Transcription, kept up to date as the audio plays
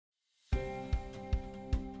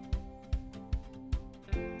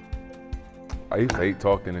I used to hate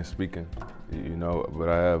talking and speaking, you know, but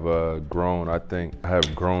I have grown. I think I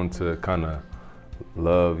have grown to kind of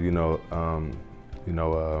love, and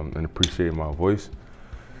appreciate my voice,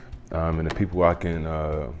 and the people I can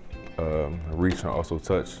reach and also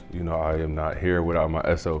touch. You know, I am not here without my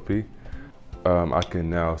SLP. I can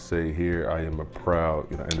now say here I am a proud,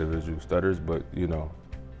 individual stutters, but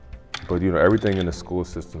everything in the school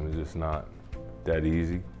system is just not that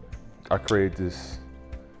easy. I created this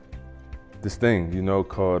thing,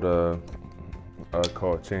 called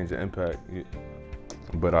change and impact.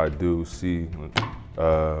 But I do see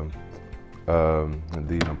the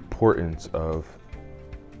importance of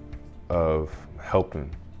helping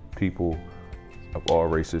people of all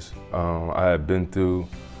races. I have been through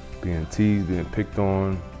being teased, being picked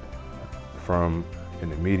on from in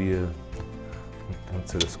the media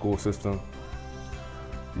to the school system,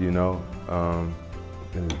 and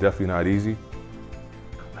it's definitely not easy.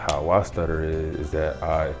 How I stutter is that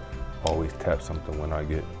I always tap something when I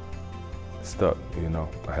get stuck,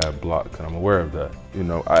 I have blocks and I'm aware of that.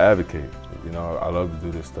 I advocate, I love to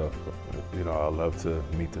do this stuff. I love to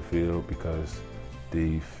meet the field because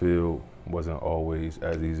the field wasn't always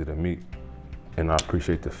as easy to meet. And I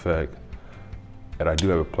appreciate the fact that I do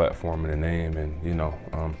have a platform and a name, and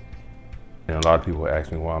and a lot of people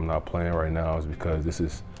ask me why I'm not playing right now is because this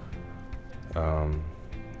is,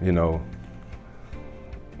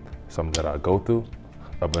 something that I go through.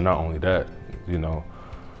 But not only that,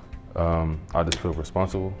 I just feel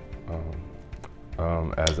responsible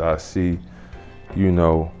as I see,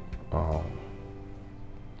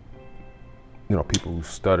 people who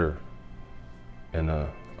stutter in the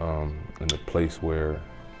place where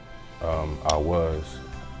I was,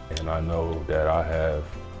 and I know that I have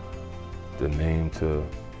the name to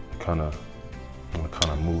kind of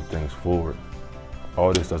move things forward.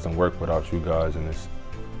 All this doesn't work without you guys in this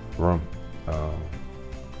room.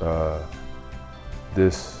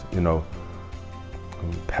 This,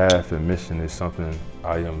 path and mission is something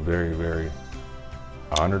I am very, very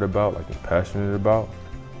honored about, and passionate about.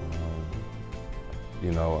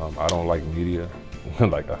 I don't like media.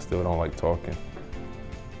 I still don't like talking.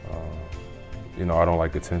 I don't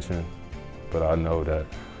like attention, but I know that,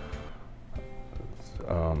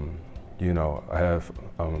 I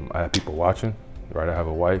have people watching, right? I have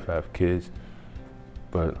a wife, I have kids,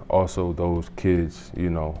 but also those kids,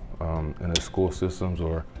 in the school systems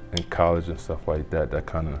or in college and stuff like that, that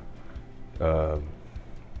kind of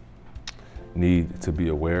need to be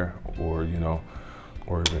aware, or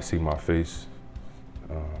or even see my face,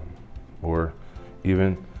 or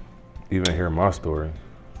even hear my story.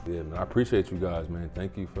 Yeah, man, I appreciate you guys, man.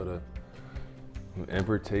 Thank you for the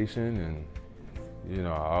invitation, and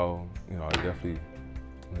I'll definitely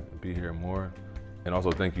be here more. And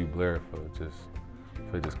also thank you, Blair, for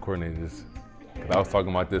just coordinating this. 'Cause I was talking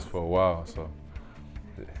about this for a while, so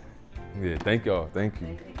yeah, thank y'all, thank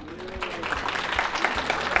you.